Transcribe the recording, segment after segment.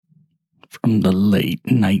From the late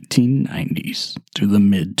 1990s to the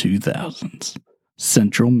mid-2000s,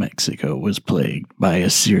 central Mexico was plagued by a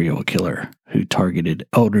serial killer who targeted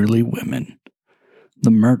elderly women.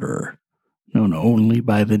 The murderer, known only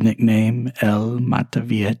by the nickname El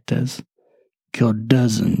Matavietes, killed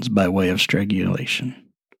dozens by way of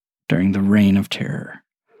strangulation during the Reign of Terror.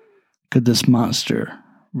 Could this monster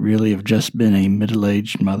really have just been a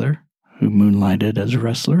middle-aged mother who moonlighted as a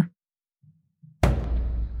wrestler?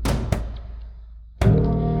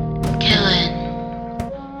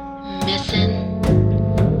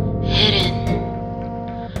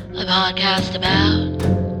 Podcast about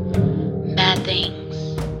bad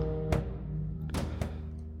things.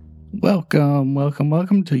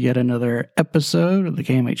 Welcome to yet another episode of the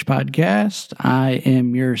KMH Podcast. I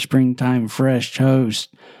am your springtime fresh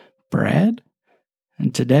host, Brad,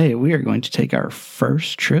 and today we are going to take our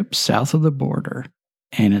first trip south of the border,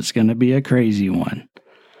 and it's going to be a crazy one.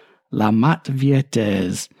 La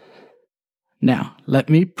Matavietes. Now, let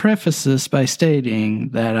me preface this by stating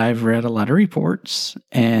that I've read a lot of reports,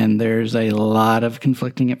 and there's a lot of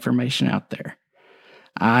conflicting information out there.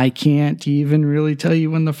 I can't even really tell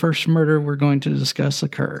you when the first murder we're going to discuss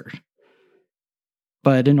occurred.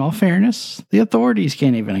 But in all fairness, the authorities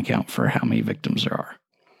can't even account for how many victims there are.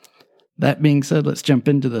 That being said, let's jump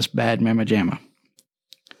into this bad mamma jamma.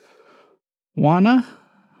 Juana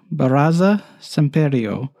Barraza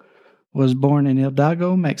Samperio was born in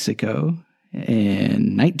Hidalgo, Mexico,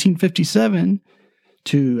 in 1957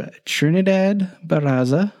 to Trinidad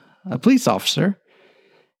Barraza, a police officer,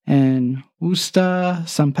 and Justa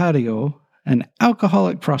Sampaio, an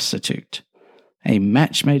alcoholic prostitute, a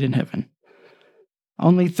match made in heaven.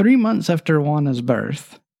 Only 3 months after Juana's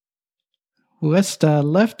birth, Justa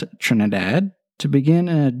left Trinidad to begin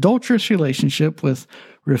an adulterous relationship with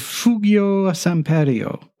Refugio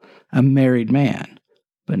Sampaio, a married man,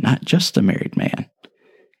 but not just a married man.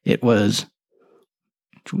 It was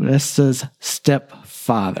Justa's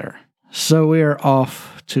stepfather. So we are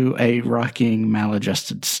off to a rocking,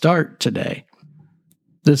 maladjusted start today.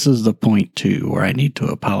 This is the point, too, where I need to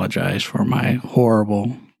apologize for my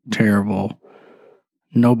horrible, terrible,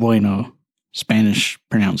 no bueno Spanish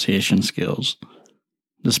pronunciation skills,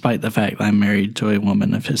 despite the fact that I'm married to a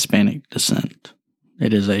woman of Hispanic descent.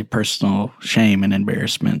 It is a personal shame and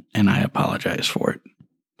embarrassment, and I apologize for it.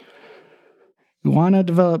 Juana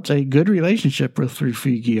developed a good relationship with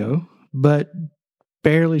Refugio, but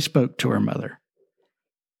barely spoke to her mother.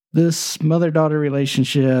 This mother-daughter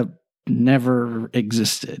relationship never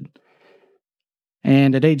existed.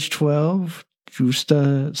 And at age 12,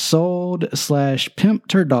 Justa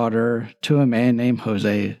sold/pimped her daughter to a man named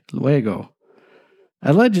Jose Luego,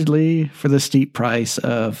 allegedly for the steep price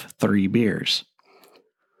of 3 beers.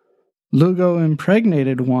 Luego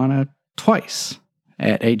impregnated Juana twice,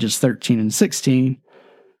 at ages 13 and 16,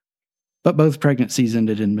 but both pregnancies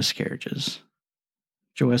ended in miscarriages.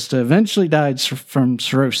 Justa eventually died from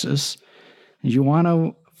cirrhosis, and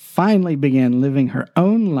Juana finally began living her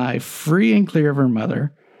own life free and clear of her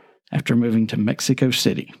mother after moving to Mexico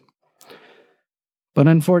City. But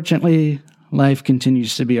unfortunately, life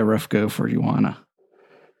continues to be a rough go for Juana.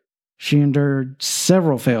 She endured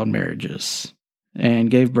several failed marriages and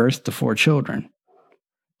gave birth to 4 children.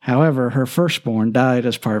 However, her firstborn died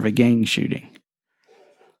as part of a gang shooting.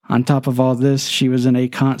 On top of all this, she was in a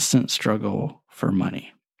constant struggle for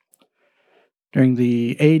money. During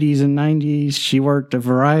the 80s and 90s, she worked a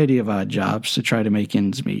variety of odd jobs to try to make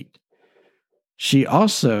ends meet. She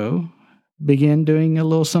also began doing a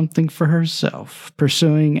little something for herself,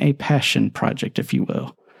 pursuing a passion project, if you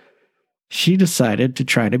will. She decided to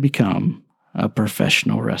try to become a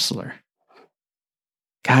professional wrestler.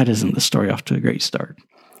 God, isn't the story off to a great start?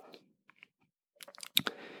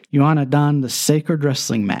 Juana donned the sacred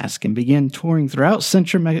wrestling mask and began touring throughout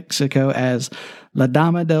central Mexico as La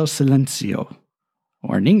Dama del Silencio,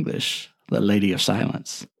 or in English, the Lady of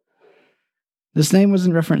Silence. This name was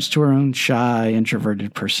in reference to her own shy,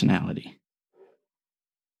 introverted personality.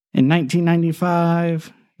 In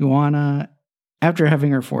 1995, Juana, after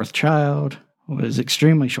having her 4th child, was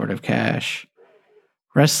extremely short of cash.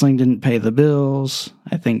 Wrestling didn't pay the bills.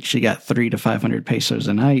 I think she got 300 to 500 pesos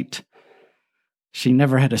a night. She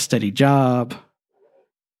never had a steady job.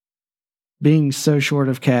 Being so short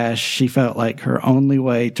of cash, she felt like her only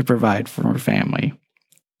way to provide for her family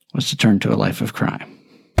was to turn to a life of crime.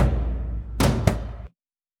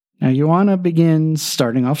 Now, Juana begins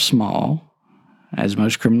starting off small, as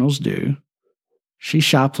most criminals do. She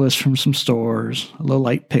shoplifts from some stores, a little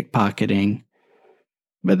light pickpocketing,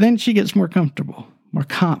 but then she gets more comfortable, more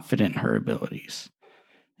confident in her abilities,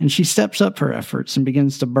 and she steps up her efforts and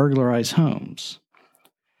begins to burglarize homes.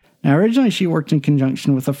 Now, originally she worked in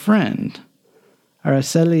conjunction with a friend,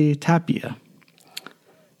 Araceli Tapia.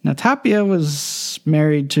 Now, Tapia was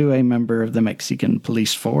married to a member of the Mexican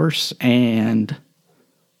police force, and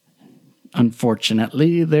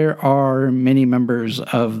unfortunately, there are many members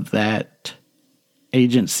of that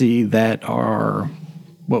agency that are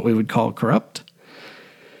what we would call corrupt.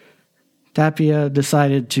 Tapia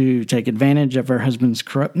decided to take advantage of her husband's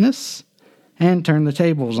corruptness and turn the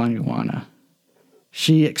tables on Juana.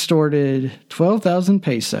 She extorted 12,000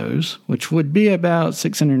 pesos, which would be about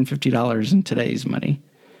 $650 in today's money,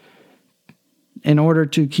 in order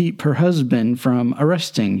to keep her husband from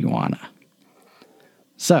arresting Juana.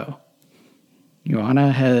 So,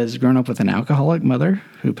 Juana has grown up with an alcoholic mother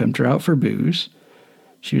who pimped her out for booze.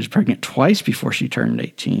 She was pregnant twice before she turned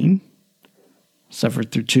 18,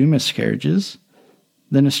 suffered through 2 miscarriages,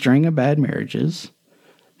 then a string of bad marriages,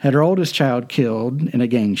 had her oldest child killed in a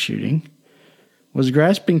gang shooting, was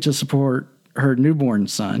grasping to support her newborn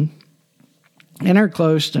son, and her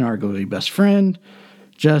close and arguably best friend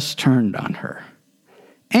just turned on her.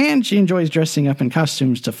 And she enjoys dressing up in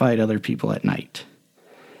costumes to fight other people at night.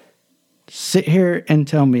 Sit here and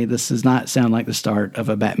tell me this does not sound like the start of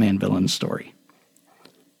a Batman villain story.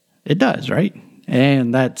 It does, right?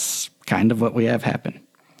 And that's kind of what we have happen.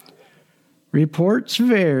 Reports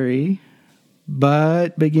vary,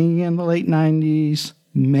 but beginning in the late 90s,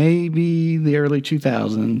 maybe the early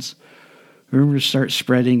 2000s, rumors start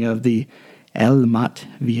spreading of the El Mat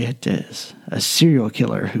Vietes, a serial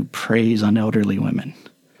killer who preys on elderly women.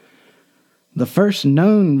 The first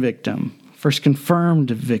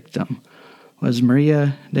confirmed victim, was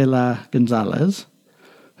Maria de la Gonzalez,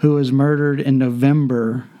 who was murdered in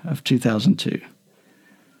November of 2002.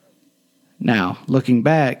 Now, looking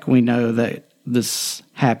back, we know that this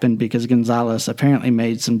happened because Gonzalez apparently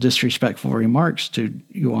made some disrespectful remarks to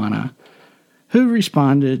Juana, who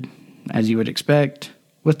responded, as you would expect,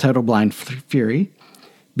 with total blind fury,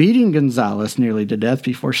 beating Gonzalez nearly to death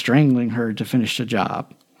before strangling her to finish the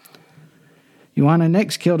job. Juana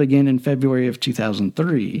next killed again in February of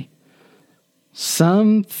 2003.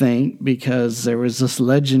 Some think because there was this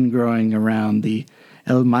legend growing around the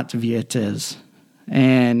El Matvietes,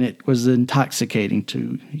 and it was intoxicating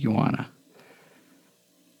to Juana.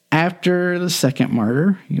 After the second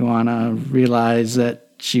murder, Juana realized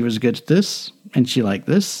that she was good at this, and she liked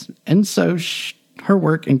this, and so her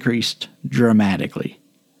work increased dramatically.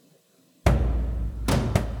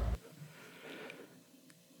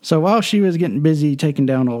 So while she was getting busy taking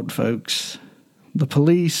down old folks, the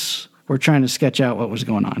police were trying to sketch out what was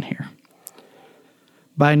going on here.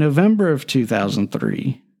 By November of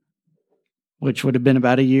 2003, which would have been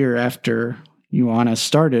about a year after Juana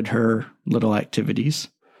started her little activities,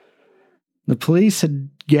 the police had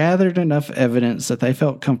gathered enough evidence that they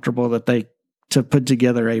felt comfortable to put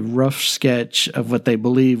together a rough sketch of what they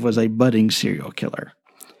believe was a budding serial killer.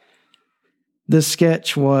 This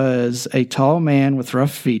sketch was a tall man with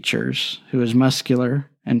rough features who was muscular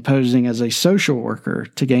and posing as a social worker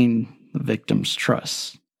to gain the victim's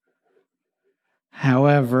trust.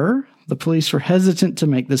 However, the police were hesitant to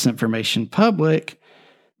make this information public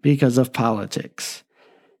because of politics.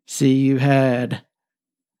 See, you had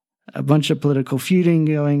a bunch of political feuding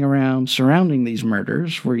going around surrounding these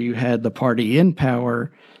murders, where you had the party in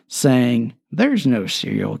power saying, there's no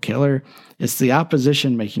serial killer, it's the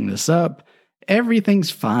opposition making this up,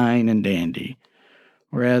 everything's fine and dandy.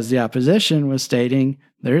 Whereas the opposition was stating,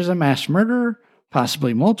 there's a mass murderer,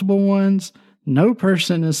 possibly multiple ones, no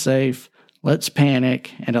person is safe, let's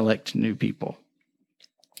panic and elect new people.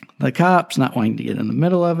 The cops, not wanting to get in the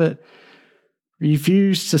middle of it,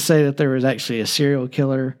 refused to say that there was actually a serial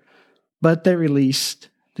killer, but they released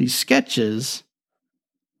these sketches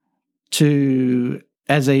to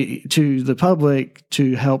the public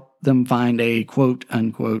to help them find a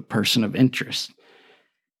quote-unquote person of interest.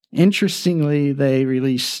 Interestingly, they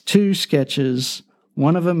released 2 sketches,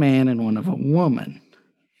 one of a man and one of a woman.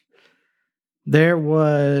 There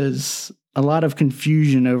was a lot of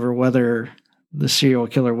confusion over whether the serial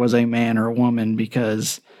killer was a man or a woman,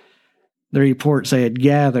 because the reports they had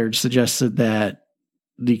gathered suggested that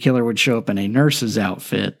the killer would show up in a nurse's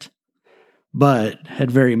outfit, but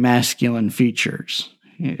had very masculine features.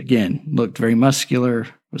 Again, looked very muscular,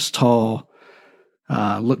 was tall,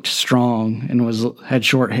 looked strong, and had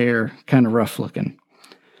short hair, kind of rough looking.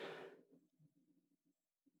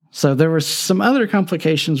 So there were some other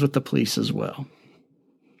complications with the police as well.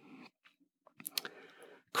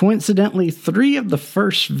 Coincidentally, 3 of the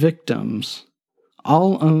first victims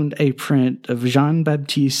all owned a print of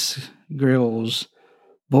Jean-Baptiste Grill's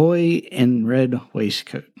Boy in Red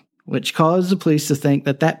Waistcoat, which caused the police to think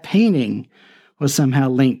that painting was somehow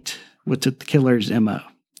linked with the killer's MO.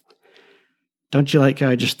 Don't you like how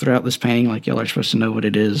I just threw out this painting like y'all are supposed to know what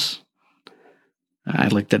it is? I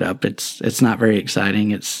looked it up. It's not very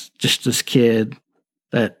exciting. It's just this kid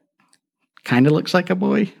that kind of looks like a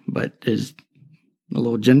boy, but is a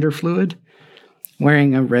little gender fluid,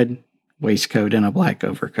 wearing a red waistcoat and a black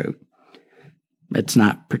overcoat. It's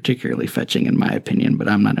not particularly fetching in my opinion, but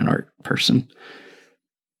I'm not an art person.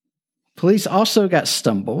 Police also got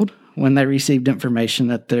stumbled when they received information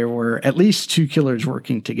that there were at least 2 killers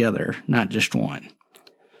working together, not just one.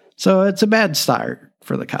 So it's a bad start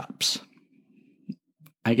for the cops.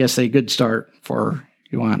 I guess a good start for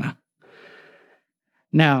Juana.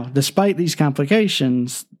 Now, despite these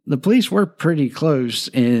complications, the police were pretty close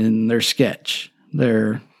in their sketch,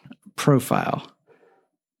 their profile.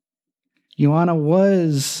 Juana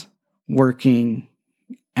was working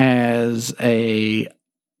as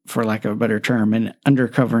for lack of a better term, an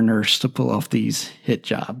undercover nurse to pull off these hit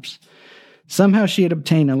jobs. Somehow she had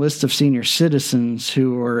obtained a list of senior citizens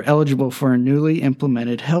who were eligible for a newly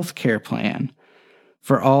implemented health care plan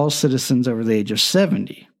for all citizens over the age of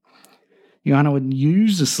 70. Juana would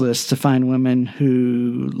use this list to find women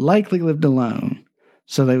who likely lived alone,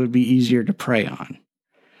 so they would be easier to prey on.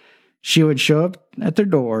 She would show up at their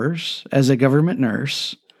doors as a government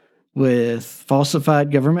nurse with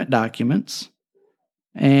falsified government documents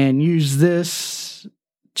and use this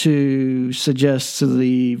to suggest to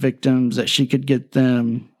the victims that she could get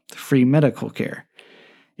them free medical care.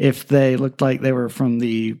 If they looked like they were from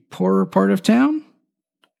the poorer part of town,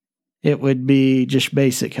 it would be just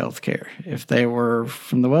basic health care. If they were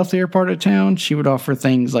from the wealthier part of town, she would offer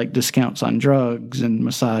things like discounts on drugs and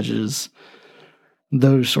massages,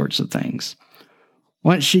 those sorts of things.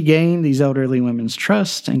 Once she gained these elderly women's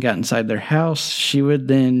trust and got inside their house, she would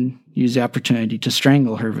then use the opportunity to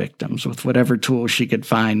strangle her victims with whatever tools she could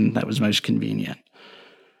find that was most convenient.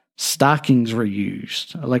 Stockings were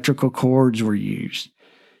used. Electrical cords were used.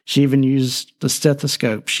 She even used the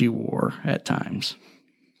stethoscope she wore at times.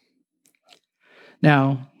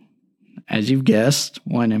 Now, as you've guessed,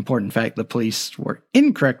 one important fact the police were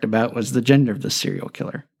incorrect about was the gender of the serial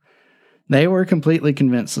killer. They were completely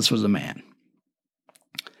convinced this was a man.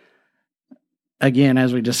 Again,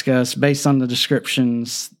 as we discussed, based on the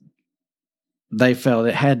descriptions, they felt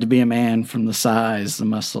it had to be a man from the size, the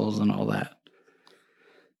muscles, and all that.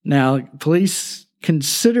 Now, police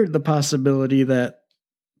considered the possibility that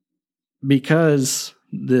because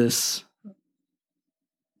this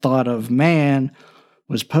thought of man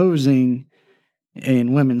was posing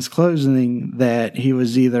in women's clothing, that he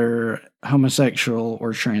was either homosexual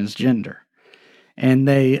or transgender. And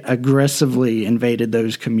they aggressively invaded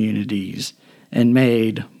those communities and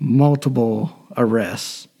made multiple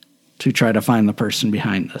arrests to try to find the person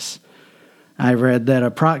behind this. I read that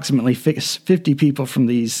approximately 50 people from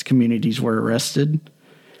these communities were arrested,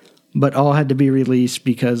 but all had to be released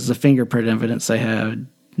because the fingerprint evidence they had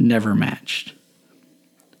never matched.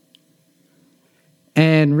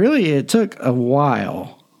 And really, it took a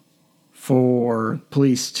while for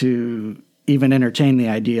police to even entertain the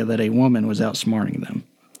idea that a woman was outsmarting them.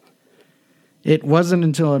 It wasn't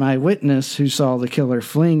until an eyewitness who saw the killer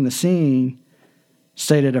fleeing the scene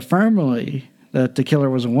stated affirmatively that the killer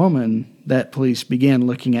was a woman that police began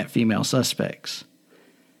looking at female suspects.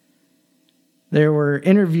 There were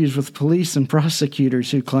interviews with police and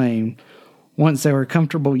prosecutors who claimed, once they were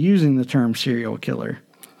comfortable using the term serial killer,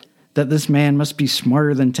 that this man must be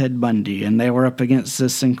smarter than Ted Bundy, and they were up against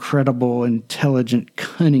this incredible, intelligent,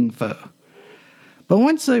 cunning foe. But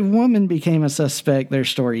once a woman became a suspect, their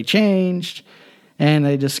story changed, and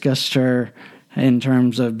they discussed her in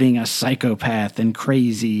terms of being a psychopath and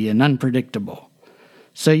crazy and unpredictable.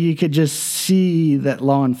 So you could just see that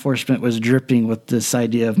law enforcement was dripping with this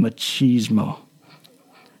idea of machismo.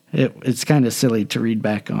 It's kind of silly to read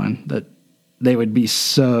back on that they would be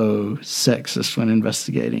so sexist when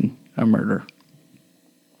investigating a murder.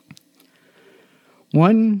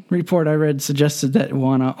 One report I read suggested that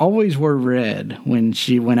Juana always wore red when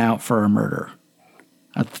she went out for a murder.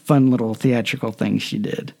 A fun little theatrical thing she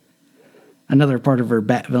did. Another part of her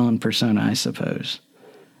Bat villain persona, I suppose.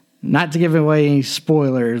 Not to give away any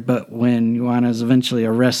spoilers, but when Juana is eventually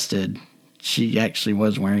arrested, she actually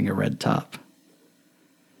was wearing a red top.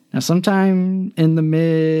 Now, sometime in the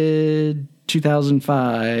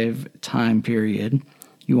mid-2005 time period,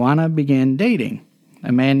 Juana began dating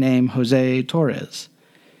a man named Jose Torres.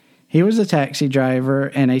 He was a taxi driver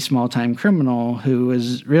and a small-time criminal who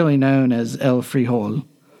was really known as El Frijol,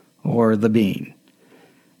 or the Bean.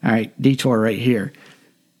 All right, detour right here.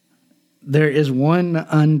 There is one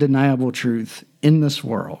undeniable truth in this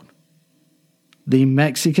world. The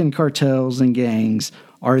Mexican cartels and gangs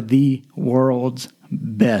are the world's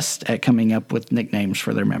best at coming up with nicknames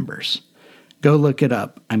for their members. Go look it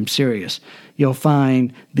up. I'm serious. You'll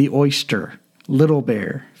find the Oyster, Little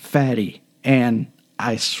Bear, Fatty, and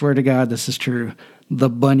I swear to God this is true, the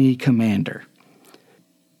Bunny Commander.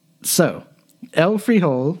 So, El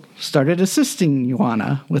Frijol started assisting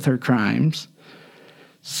Juana with her crimes.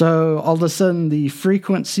 So, all of a sudden, the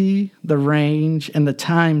frequency, the range, and the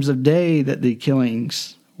times of day that the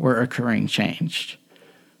killings were occurring changed,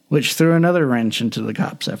 which threw another wrench into the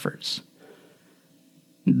cops' efforts.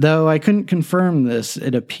 Though I couldn't confirm this,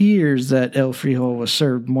 it appears that El Frijol was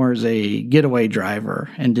served more as a getaway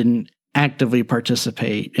driver and didn't actively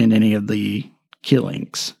participate in any of the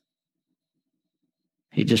killings.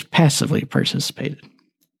 He just passively participated.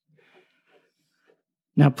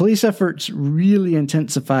 Now, police efforts really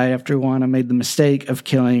intensified after Juana made the mistake of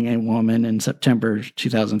killing a woman in September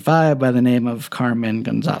 2005 by the name of Carmen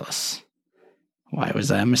Gonzalez. Why was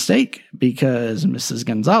that a mistake? Because Mrs.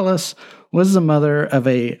 Gonzalez was the mother of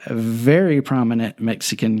a very prominent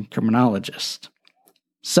Mexican criminologist.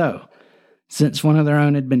 So, since one of their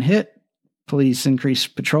own had been hit, police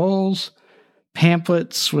increased patrols.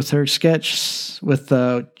 Pamphlets with her sketch,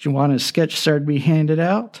 Juana's sketch started to be handed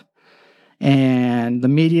out. And the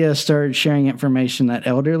media started sharing information that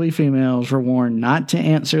elderly females were warned not to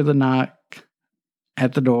answer the knock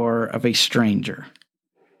at the door of a stranger.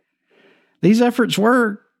 These efforts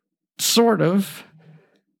were sort of.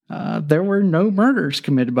 There were no murders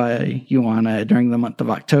committed by Juana during the month of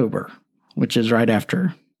October, which is right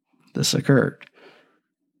after this occurred.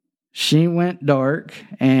 She went dark,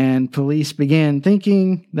 and police began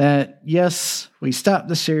thinking that, yes, we stopped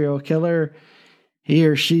the serial killer. He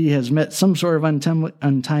or she has met some sort of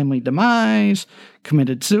untimely demise,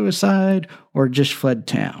 committed suicide, or just fled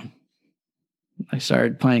town. I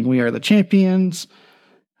started playing We Are the Champions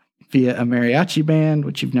via a mariachi band,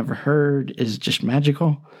 which you've never heard, is just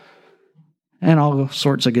magical. And all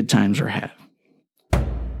sorts of good times were had.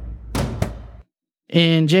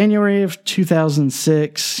 In January of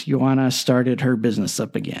 2006, Juana started her business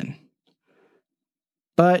up again.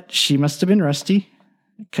 But she must have been rusty,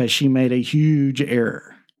 because she made a huge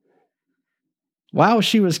error. While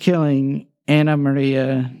she was killing Ana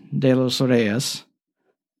Maria de los Reyes,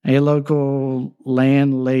 a local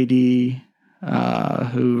landlady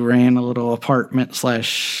who ran a little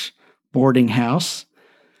apartment/boarding house,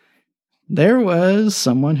 there was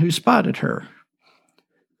someone who spotted her.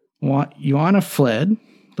 Juana fled,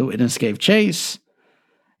 the witness gave chase,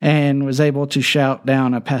 and was able to shout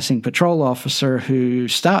down a passing patrol officer who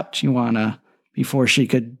stopped Juana before she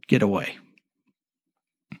could get away.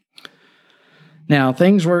 Now,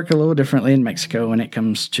 things work a little differently in Mexico when it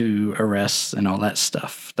comes to arrests and all that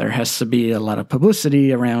stuff. There has to be a lot of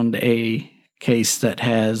publicity around a case that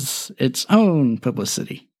has its own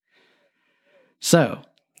publicity. So,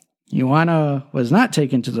 Juana was not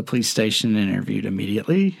taken to the police station and interviewed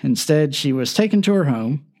immediately. Instead, she was taken to her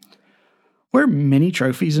home, where many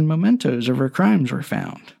trophies and mementos of her crimes were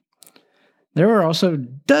found. There were also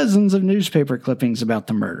dozens of newspaper clippings about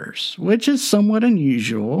the murders, which is somewhat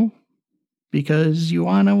unusual because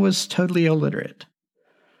Juana was totally illiterate.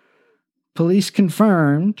 Police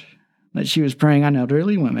confirmed that she was preying on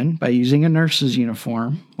elderly women by using a nurse's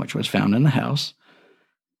uniform, which was found in the house,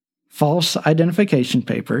 false identification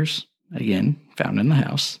papers, again, found in the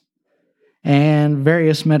house, and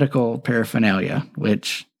various medical paraphernalia,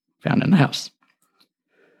 which found in the house.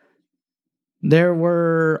 There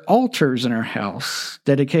were altars in her house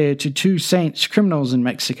dedicated to two saints criminals in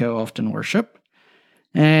Mexico often worship,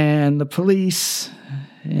 and the police,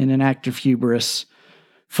 in an act of hubris,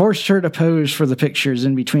 forced her to pose for the pictures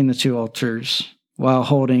in between the two altars while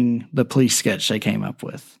holding the police sketch they came up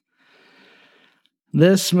with.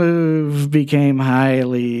 This move became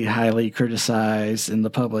highly criticized in the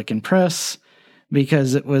public and press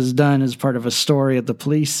because it was done as part of a story of the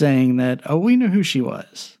police saying that, oh, we knew who she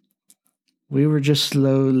was. We were just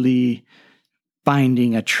slowly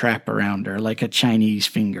binding a trap around her like a Chinese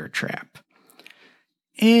finger trap.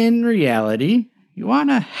 In reality,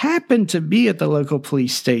 Juana happened to be at the local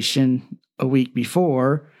police station a week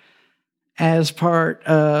before as part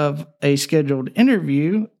of a scheduled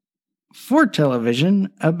interview for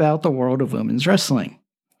television about the world of women's wrestling.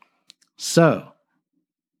 So,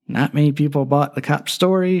 not many people bought the cop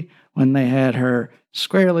story when they had her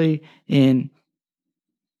squarely in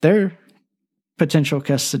their potential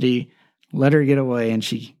custody, let her get away, and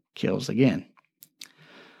she kills again.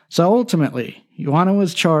 So ultimately, Juana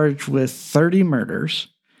was charged with 30 murders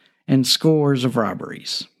and scores of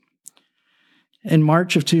robberies. In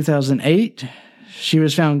March of 2008, she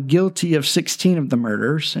was found guilty of 16 of the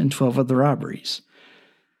murders and 12 of the robberies,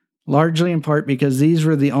 largely in part because these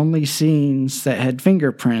were the only scenes that had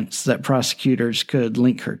fingerprints that prosecutors could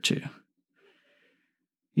link her to.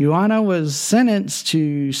 Juana was sentenced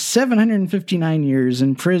to 759 years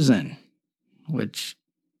in prison, which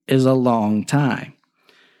is a long time.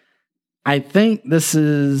 I think this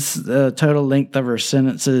is the total length of her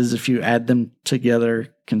sentences if you add them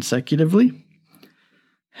together consecutively.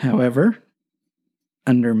 However,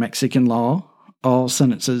 under Mexican law, all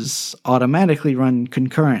sentences automatically run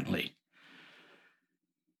concurrently.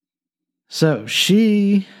 So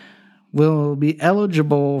she will be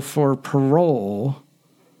eligible for parole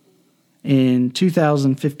in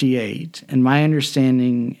 2058. And my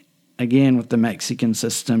understanding, again, with the Mexican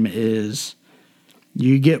system is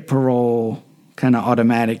you get parole kind of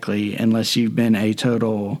automatically unless you've been a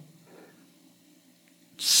total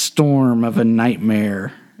storm of a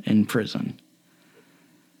nightmare in prison.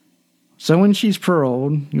 So when she's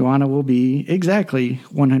paroled, Juana will be exactly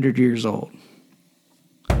 100 years old.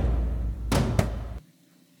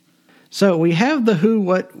 So we have the who,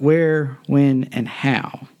 what, where, when, and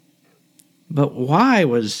how. But why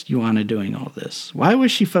was Juana doing all this? Why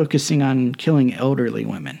was she focusing on killing elderly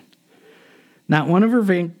women? Not one of her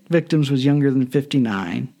victims was younger than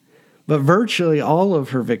 59, but virtually all of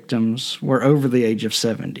her victims were over the age of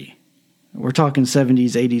 70. We're talking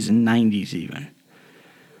 70s, 80s, and 90s even.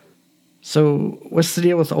 So what's the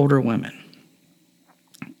deal with older women?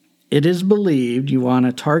 It is believed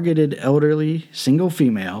Juana targeted elderly single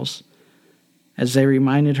females as they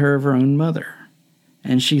reminded her of her own mother.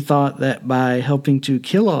 And she thought that by helping to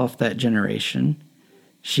kill off that generation,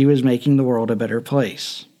 she was making the world a better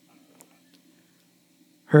place.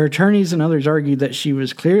 Her attorneys and others argued that she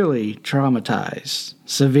was clearly traumatized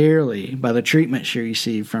severely by the treatment she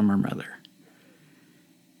received from her mother.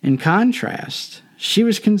 In contrast, she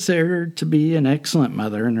was considered to be an excellent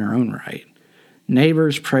mother in her own right.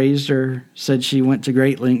 Neighbors praised her, said she went to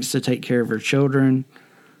great lengths to take care of her children.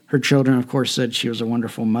 Her children, of course, said she was a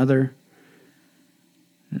wonderful mother.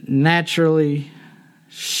 Naturally,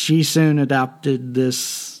 she soon adopted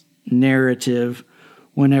this narrative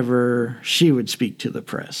whenever she would speak to the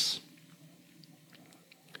press.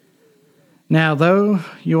 Now, though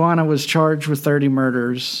Juana was charged with 30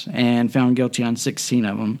 murders and found guilty on 16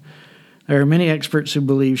 of them, there are many experts who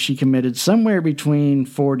believe she committed somewhere between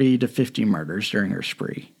 40 to 50 murders during her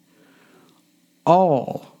spree.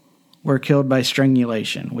 All were killed by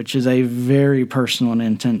strangulation, which is a very personal and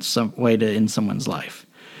intense way to end someone's life.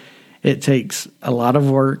 It takes a lot of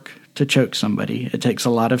work to choke somebody. It takes a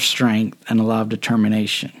lot of strength and a lot of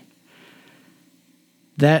determination.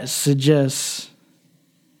 That suggests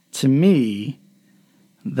to me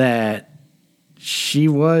that she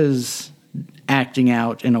was acting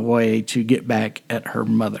out in a way to get back at her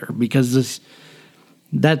mother, because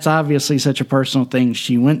that's obviously such a personal thing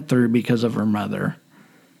she went through because of her mother.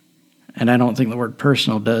 And I don't think the word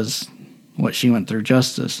personal does what she went through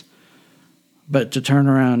justice. But to turn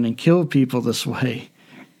around and kill people this way,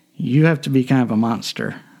 you have to be kind of a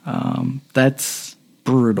monster. That's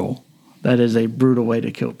brutal. That is a brutal way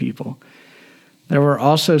to kill people. There were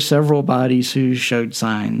also several bodies who showed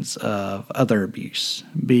signs of other abuse,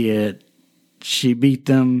 be it she beat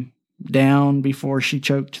them down before she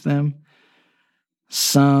choked them.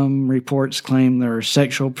 Some reports claim there was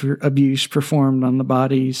sexual abuse performed on the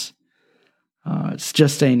bodies. It's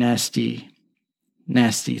just a nasty,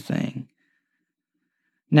 nasty thing.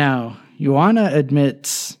 Now, Juana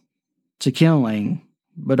admits to killing,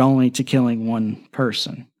 but only to killing one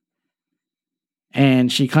person.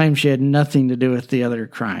 And she claims she had nothing to do with the other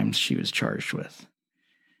crimes she was charged with.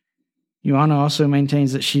 Juana also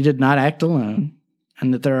maintains that she did not act alone,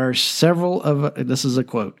 and that there are several of, this is a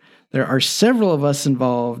quote, there are several of us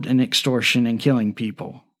involved in extortion and killing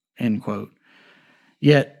people, end quote.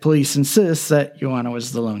 Yet police insist that Juana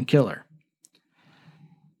was the lone killer.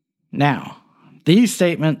 Now, these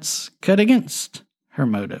statements cut against her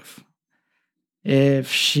motive.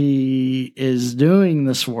 If she is doing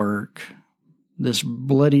this work, this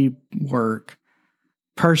bloody work,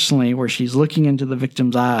 personally, where she's looking into the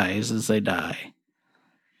victim's eyes as they die,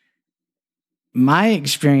 my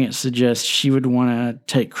experience suggests she would want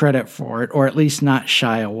to take credit for it, or at least not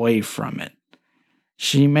shy away from it.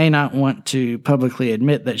 She may not want to publicly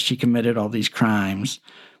admit that she committed all these crimes,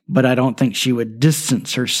 but I don't think she would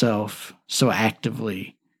distance herself so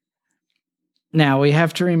actively. Now, we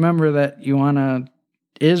have to remember that Juana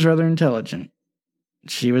is rather intelligent.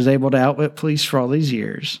 She was able to outwit police for all these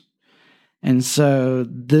years. And so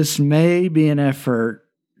this may be an effort,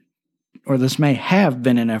 or this may have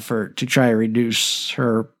been an effort to try to reduce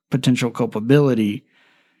her potential culpability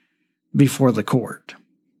before the court.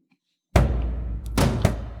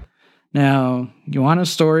 Now,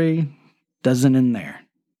 Juana's story doesn't end there.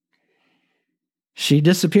 She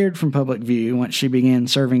disappeared from public view once she began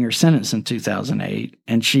serving her sentence in 2008,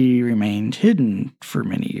 and she remained hidden for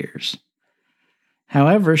many years.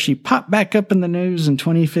 However, she popped back up in the news in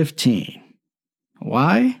 2015.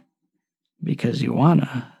 Why? Because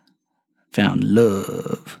Juana found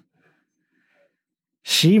love.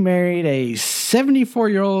 She married a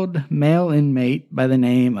 74-year-old male inmate by the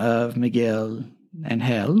name of Miguel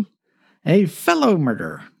Angel, a fellow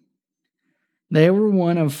murderer. They were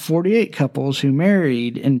one of 48 couples who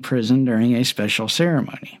married in prison during a special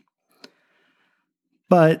ceremony.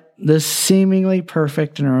 But this seemingly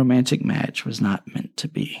perfect and romantic match was not meant to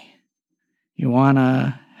be.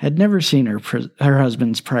 Juana had never seen her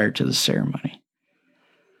husbands prior to the ceremony.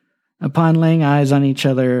 Upon laying eyes on each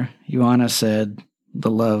other, Juana said the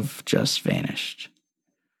love just vanished.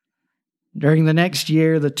 During the next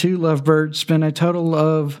year, the two lovebirds spent a total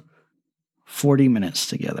of 40 minutes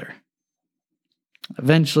together.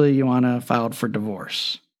 Eventually, Juana filed for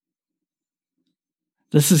divorce.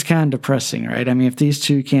 This is kind of depressing, right? I mean, if these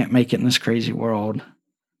two can't make it in this crazy world,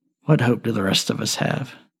 what hope do the rest of us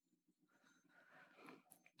have?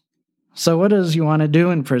 So what does Juana do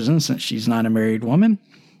in prison since she's not a married woman?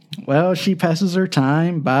 Well, she passes her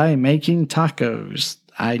time by making tacos.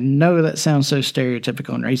 I know that sounds so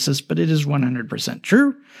stereotypical and racist, but it is 100%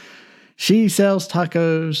 true. She sells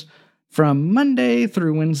tacos from Monday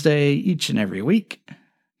through Wednesday each and every week.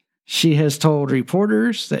 She has told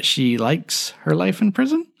reporters that she likes her life in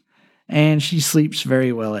prison, and she sleeps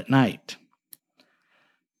very well at night.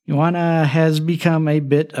 Juana has become a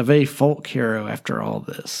bit of a folk hero after all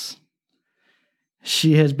this.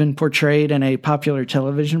 She has been portrayed in a popular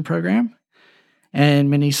television program, and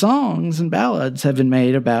many songs and ballads have been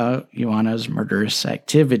made about Juana's murderous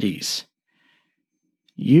activities.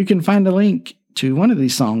 You can find a link to one of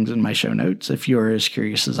these songs in my show notes if you're as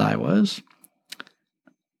curious as I was.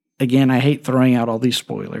 Again, I hate throwing out all these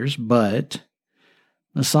spoilers, but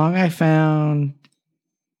the song I found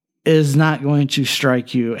is not going to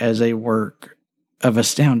strike you as a work of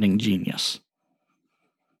astounding genius.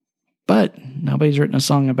 But nobody's written a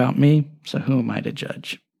song about me, so who am I to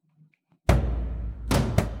judge?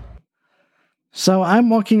 So I'm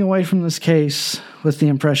walking away from this case with the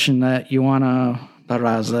impression that Juana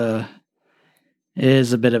Barraza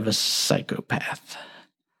is a bit of a psychopath.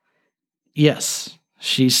 Yes,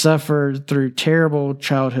 she suffered through terrible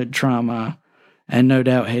childhood trauma and no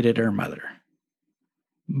doubt hated her mother.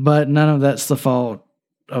 But none of that's the fault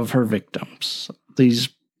of her victims, these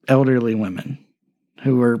elderly women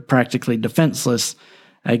who were practically defenseless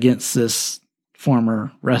against this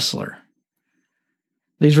former wrestler.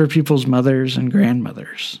 These were people's mothers and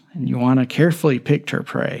grandmothers, and Juana carefully picked her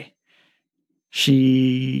prey.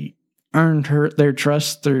 She earned their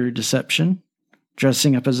trust through deception,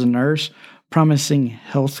 dressing up as a nurse, promising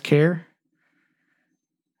health care,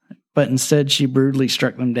 but instead she brutally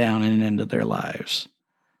struck them down and ended their lives.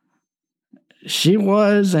 She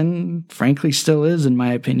was, and frankly still is, in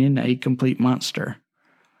my opinion, a complete monster.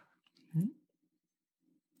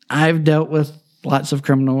 I've dealt with lots of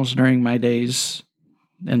criminals during my days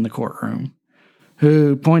in the courtroom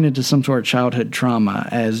who pointed to some sort of childhood trauma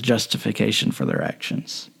as justification for their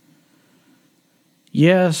actions.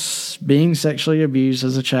 Yes, being sexually abused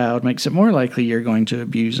as a child makes it more likely you're going to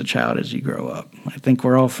abuse a child as you grow up. I think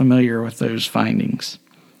we're all familiar with those findings.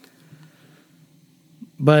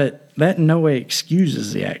 But that in no way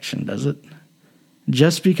excuses the action, does it?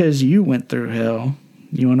 Just because you went through hell,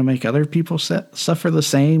 you want to make other people suffer the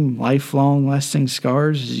same lifelong lasting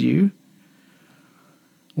scars as you?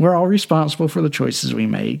 We're all responsible for the choices we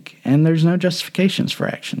make, and there's no justifications for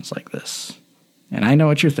actions like this. And I know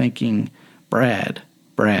what you're thinking, Brad,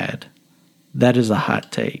 that is a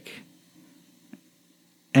hot take.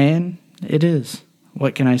 And it is.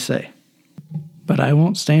 What can I say? But I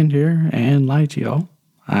won't stand here and lie to y'all.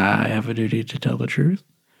 I have a duty to tell the truth.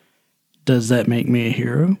 Does that make me a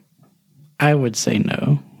hero? I would say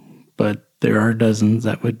no, but there are dozens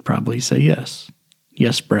that would probably say yes.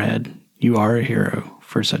 Yes, Brad, you are a hero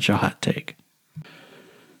for such a hot take.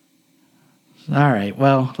 All right,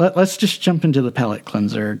 well, let's just jump into the palate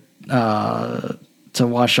cleanser to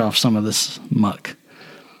wash off some of this muck.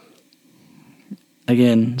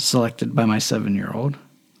 Again, selected by my 7-year-old.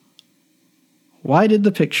 Why did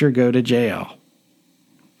the picture go to jail?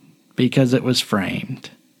 Because it was framed.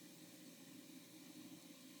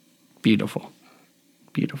 Beautiful.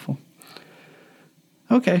 Beautiful.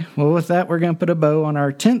 Okay, well, with that, we're going to put a bow on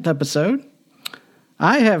our 10th episode.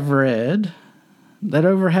 I have read that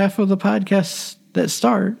over half of the podcasts that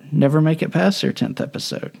start never make it past their 10th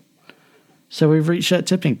episode. So we've reached that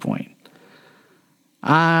tipping point.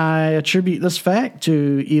 I attribute this fact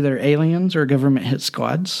to either aliens or government hit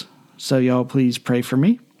squads. So y'all please pray for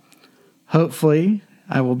me. Hopefully,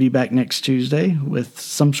 I will be back next Tuesday with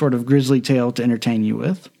some sort of grisly tale to entertain you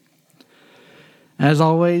with. As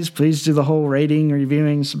always, please do the whole rating,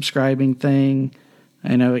 reviewing, subscribing thing.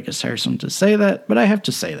 I know it gets tiresome to say that, but I have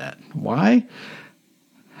to say that. Why?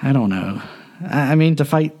 I don't know. I mean, to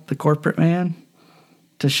fight the corporate man?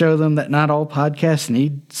 To show them that not all podcasts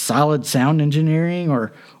need solid sound engineering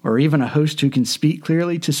or even a host who can speak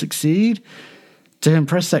clearly to succeed? To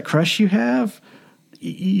impress that crush you have?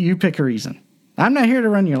 You pick a reason. I'm not here to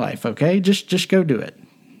run your life, okay? Just go do it.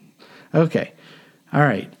 Okay. All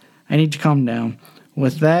right. I need to calm down.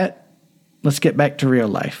 With that, let's get back to real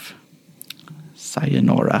life.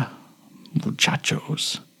 Sayonara,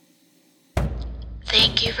 muchachos.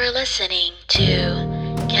 Thank you for listening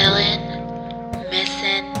to Kellen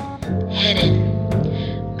Missing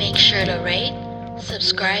Hidden. Make sure to rate,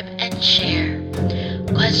 subscribe, and share.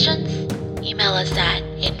 Questions? Email us at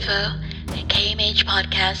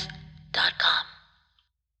info@kmhpodcast.com.